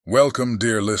Welcome,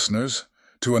 dear listeners,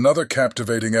 to another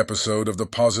captivating episode of the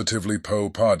Positively Poe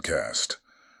podcast.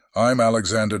 I'm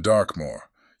Alexander Darkmore,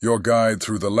 your guide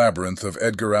through the labyrinth of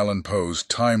Edgar Allan Poe's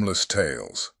timeless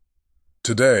tales.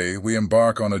 Today, we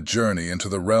embark on a journey into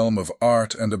the realm of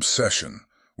art and obsession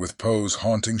with Poe's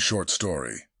haunting short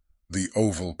story, The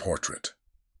Oval Portrait.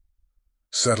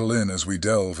 Settle in as we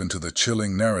delve into the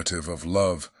chilling narrative of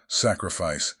love,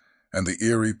 sacrifice, and the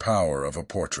eerie power of a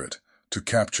portrait to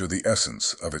capture the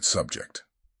essence of its subject.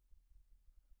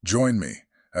 Join me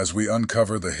as we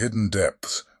uncover the hidden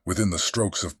depths within the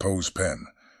strokes of Poe's pen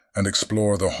and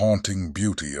explore the haunting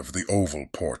beauty of the oval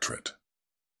portrait.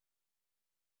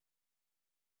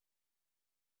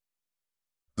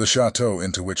 The chateau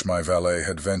into which my valet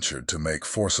had ventured to make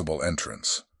forcible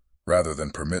entrance, rather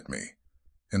than permit me,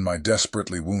 in my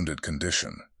desperately wounded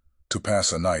condition, to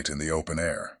pass a night in the open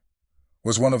air,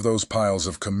 was one of those piles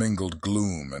of commingled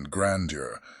gloom and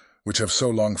grandeur which have so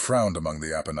long frowned among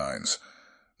the Apennines,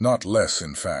 not less,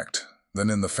 in fact, than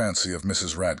in the fancy of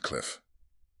Mrs. Radcliffe.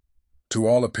 To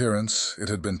all appearance, it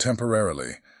had been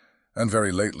temporarily and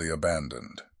very lately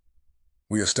abandoned.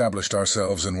 We established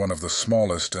ourselves in one of the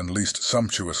smallest and least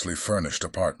sumptuously furnished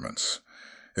apartments.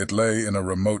 It lay in a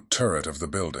remote turret of the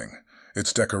building.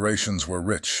 Its decorations were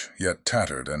rich, yet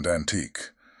tattered and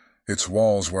antique. Its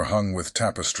walls were hung with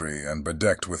tapestry and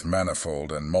bedecked with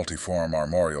manifold and multiform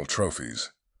armorial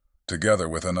trophies, together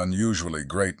with an unusually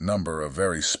great number of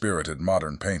very spirited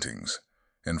modern paintings,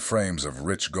 in frames of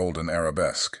rich golden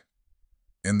arabesque.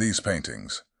 In these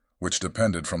paintings, which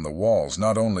depended from the walls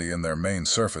not only in their main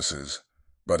surfaces,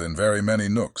 but in very many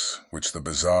nooks which the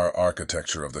bizarre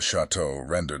architecture of the chateau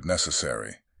rendered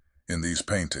necessary, in these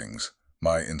paintings,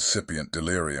 my incipient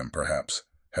delirium, perhaps,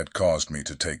 had caused me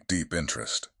to take deep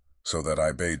interest, so that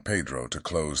I bade Pedro to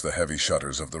close the heavy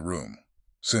shutters of the room,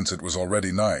 since it was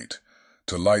already night,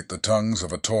 to light the tongues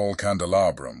of a tall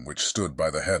candelabrum which stood by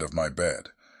the head of my bed,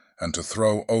 and to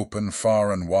throw open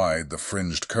far and wide the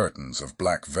fringed curtains of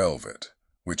black velvet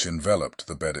which enveloped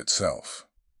the bed itself.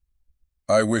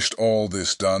 I wished all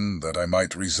this done that I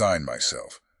might resign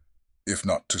myself, if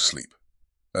not to sleep,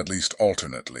 at least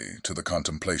alternately to the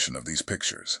contemplation of these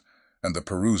pictures, and the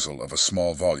perusal of a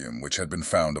small volume which had been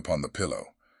found upon the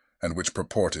pillow, and which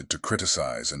purported to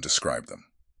criticize and describe them.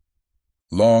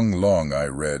 Long I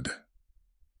read,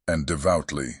 and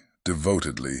devoutly,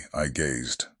 devotedly I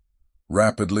gazed.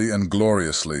 Rapidly and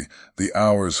gloriously the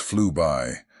hours flew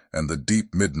by, and the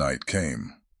deep midnight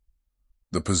came.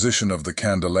 The position of the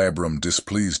candelabrum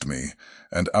displeased me,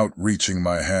 and outreaching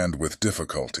my hand with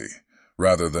difficulty,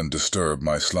 rather than disturb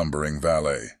my slumbering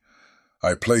valet,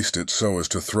 I placed it so as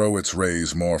to throw its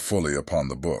rays more fully upon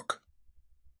the book.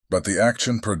 But the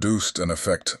action produced an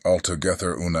effect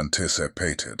altogether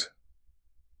unanticipated.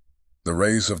 The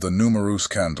rays of the numerous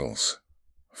candles,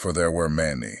 for there were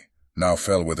many, now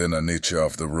fell within a niche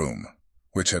of the room,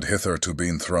 which had hitherto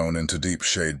been thrown into deep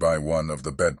shade by one of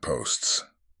the bedposts.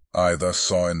 I thus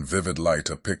saw in vivid light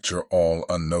a picture all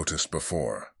unnoticed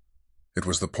before. It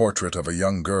was the portrait of a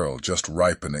young girl just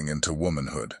ripening into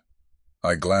womanhood.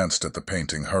 I glanced at the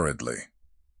painting hurriedly,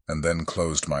 and then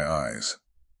closed my eyes.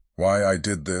 Why I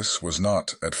did this was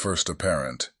not at first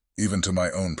apparent, even to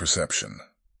my own perception.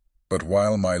 But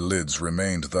while my lids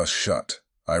remained thus shut,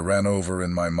 I ran over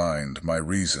in my mind my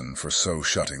reason for so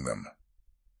shutting them.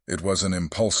 It was an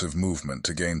impulsive movement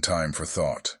to gain time for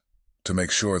thought, to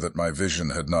make sure that my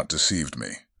vision had not deceived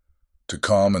me, to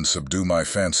calm and subdue my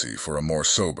fancy for a more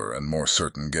sober and more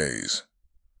certain gaze.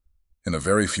 In a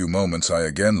very few moments I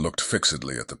again looked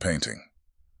fixedly at the painting.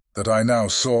 That I now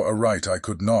saw aright I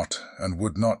could not and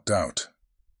would not doubt.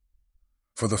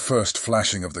 For the first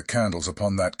flashing of the candles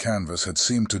upon that canvas had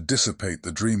seemed to dissipate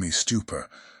the dreamy stupor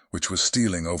which was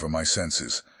stealing over my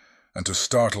senses, and to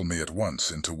startle me at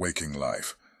once into waking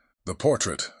life. The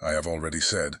portrait, I have already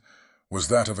said, was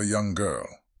that of a young girl.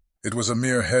 It was a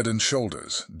mere head and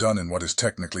shoulders, done in what is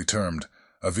technically termed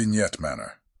a vignette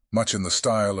manner, much in the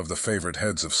style of the favorite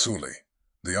heads of Sully.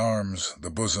 The arms,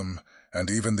 the bosom, and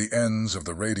even the ends of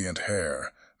the radiant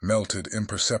hair melted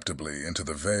imperceptibly into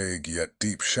the vague yet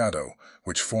deep shadow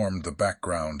which formed the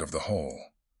background of the whole.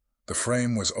 The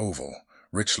frame was oval,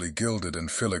 richly gilded and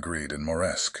filigreed in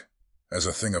Moresque. As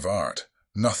a thing of art,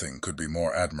 nothing could be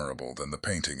more admirable than the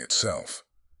painting itself.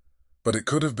 But it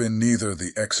could have been neither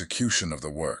the execution of the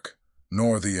work,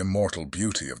 nor the immortal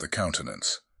beauty of the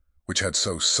countenance, which had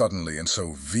so suddenly and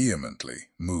so vehemently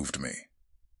moved me.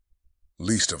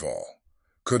 Least of all,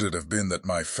 could it have been that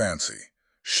my fancy,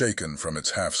 shaken from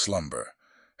its half-slumber,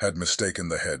 had mistaken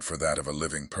the head for that of a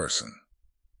living person.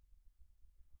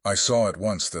 I saw at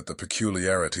once that the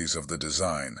peculiarities of the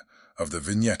design, of the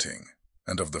vignetting,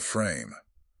 and of the frame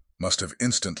must have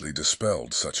instantly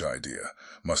dispelled such idea,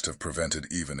 must have prevented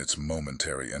even its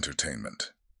momentary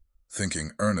entertainment.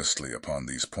 Thinking earnestly upon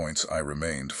these points, I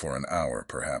remained for an hour,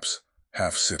 perhaps,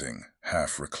 half sitting,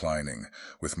 half reclining,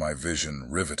 with my vision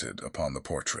riveted upon the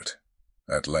portrait.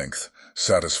 At length,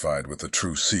 satisfied with the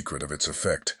true secret of its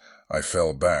effect, I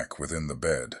fell back within the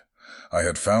bed. I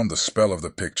had found the spell of the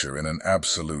picture in an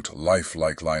absolute,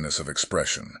 lifelike lightness of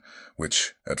expression,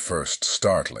 which, at first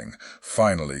startling,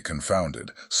 finally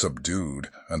confounded, subdued,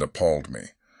 and appalled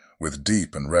me. With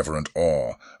deep and reverent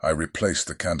awe, I replaced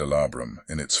the candelabrum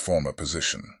in its former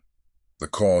position. The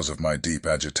cause of my deep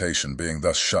agitation being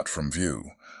thus shut from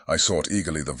view, I sought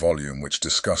eagerly the volume which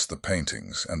discussed the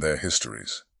paintings and their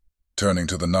histories. Turning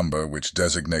to the number which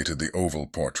designated the oval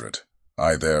portrait,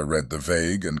 I there read the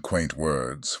vague and quaint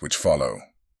words which follow.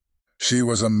 She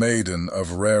was a maiden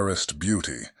of rarest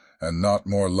beauty, and not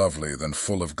more lovely than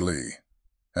full of glee.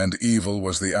 And evil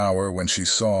was the hour when she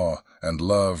saw, and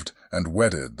loved, and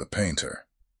wedded the painter.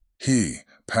 He,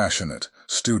 passionate,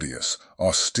 studious,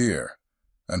 austere,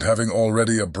 and having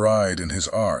already a bride in his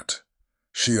art.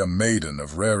 She a maiden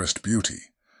of rarest beauty,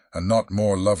 and not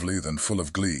more lovely than full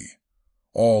of glee.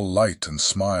 All light and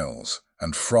smiles,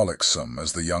 and frolicsome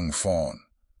as the young fawn,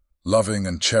 loving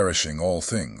and cherishing all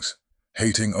things,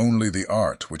 hating only the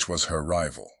art which was her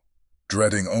rival,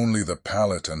 dreading only the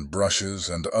palette and brushes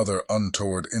and other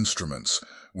untoward instruments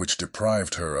which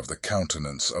deprived her of the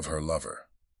countenance of her lover.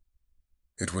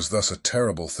 It was thus a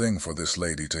terrible thing for this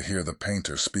lady to hear the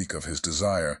painter speak of his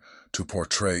desire to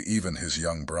portray even his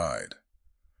young bride.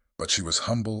 But she was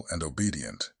humble and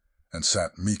obedient, and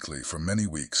sat meekly for many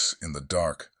weeks in the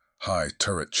dark, high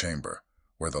turret chamber,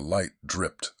 where the light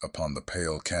dripped upon the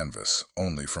pale canvas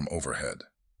only from overhead.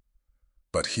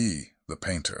 But he, the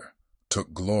painter,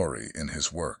 took glory in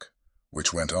his work,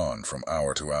 which went on from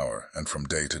hour to hour and from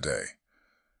day to day,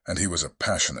 and he was a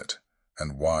passionate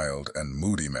and wild and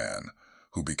moody man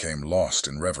who became lost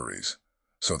in reveries,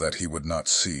 so that he would not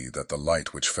see that the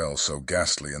light which fell so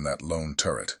ghastly in that lone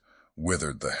turret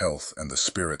withered the health and the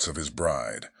spirits of his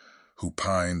bride, who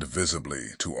pined visibly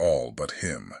to all but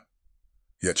him.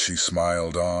 Yet she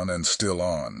smiled on and still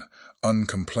on,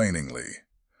 uncomplainingly,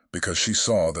 because she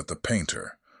saw that the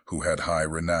painter, who had high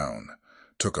renown,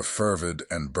 took a fervid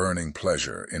and burning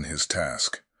pleasure in his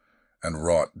task, and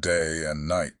wrought day and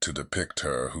night to depict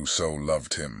her who so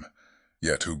loved him,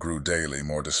 yet who grew daily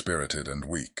more dispirited and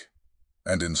weak.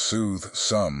 And in sooth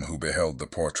some who beheld the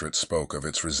portrait spoke of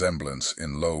its resemblance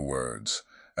in low words,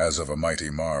 as of a mighty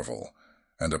marvel,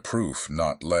 and a proof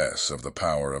not less of the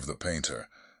power of the painter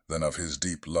than of his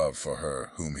deep love for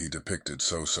her whom he depicted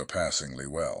so surpassingly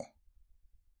well.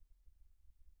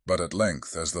 But at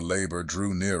length, as the labor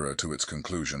drew nearer to its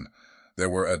conclusion, there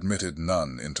were admitted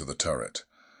none into the turret,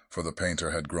 for the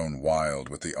painter had grown wild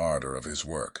with the ardor of his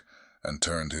work, and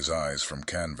turned his eyes from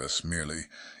canvas merely,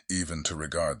 even to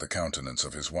regard the countenance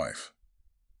of his wife.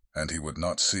 And he would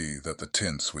not see that the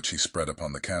tints which he spread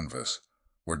upon the canvas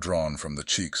were drawn from the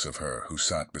cheeks of her who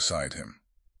sat beside him.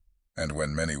 And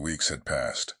when many weeks had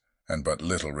passed, and but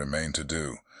little remained to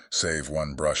do, save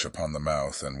one brush upon the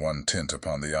mouth and one tint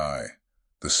upon the eye,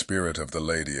 the spirit of the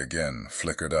lady again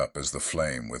flickered up as the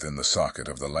flame within the socket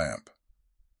of the lamp.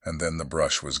 And then the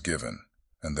brush was given,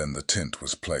 and then the tint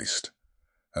was placed,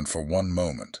 and for one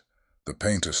moment the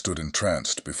painter stood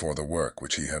entranced before the work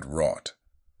which he had wrought.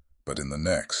 But in the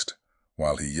next,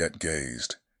 while he yet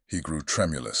gazed, he grew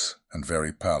tremulous and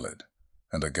very pallid,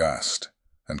 and aghast,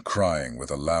 and crying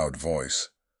with a loud voice,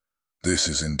 "This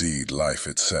is indeed life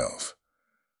itself,"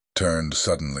 turned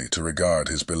suddenly to regard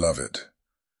his beloved.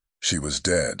 She was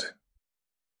dead.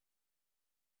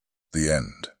 The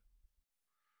end.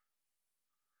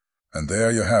 And there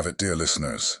you have it, dear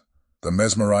listeners, the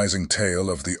mesmerizing tale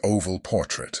of The Oval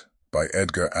Portrait by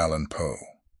Edgar Allan Poe.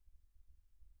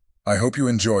 I hope you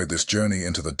enjoyed this journey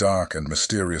into the dark and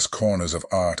mysterious corners of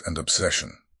art and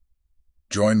obsession.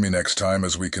 Join me next time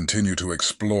as we continue to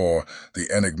explore the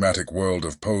enigmatic world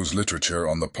of Poe's literature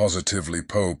on the Positively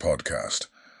Poe podcast.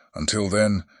 Until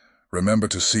then, remember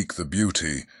to seek the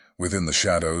beauty within the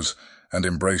shadows and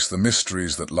embrace the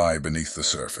mysteries that lie beneath the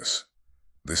surface.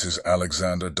 This is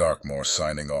Alexander Darkmore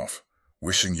signing off,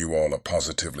 wishing you all a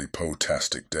positively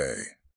Poe-tastic day.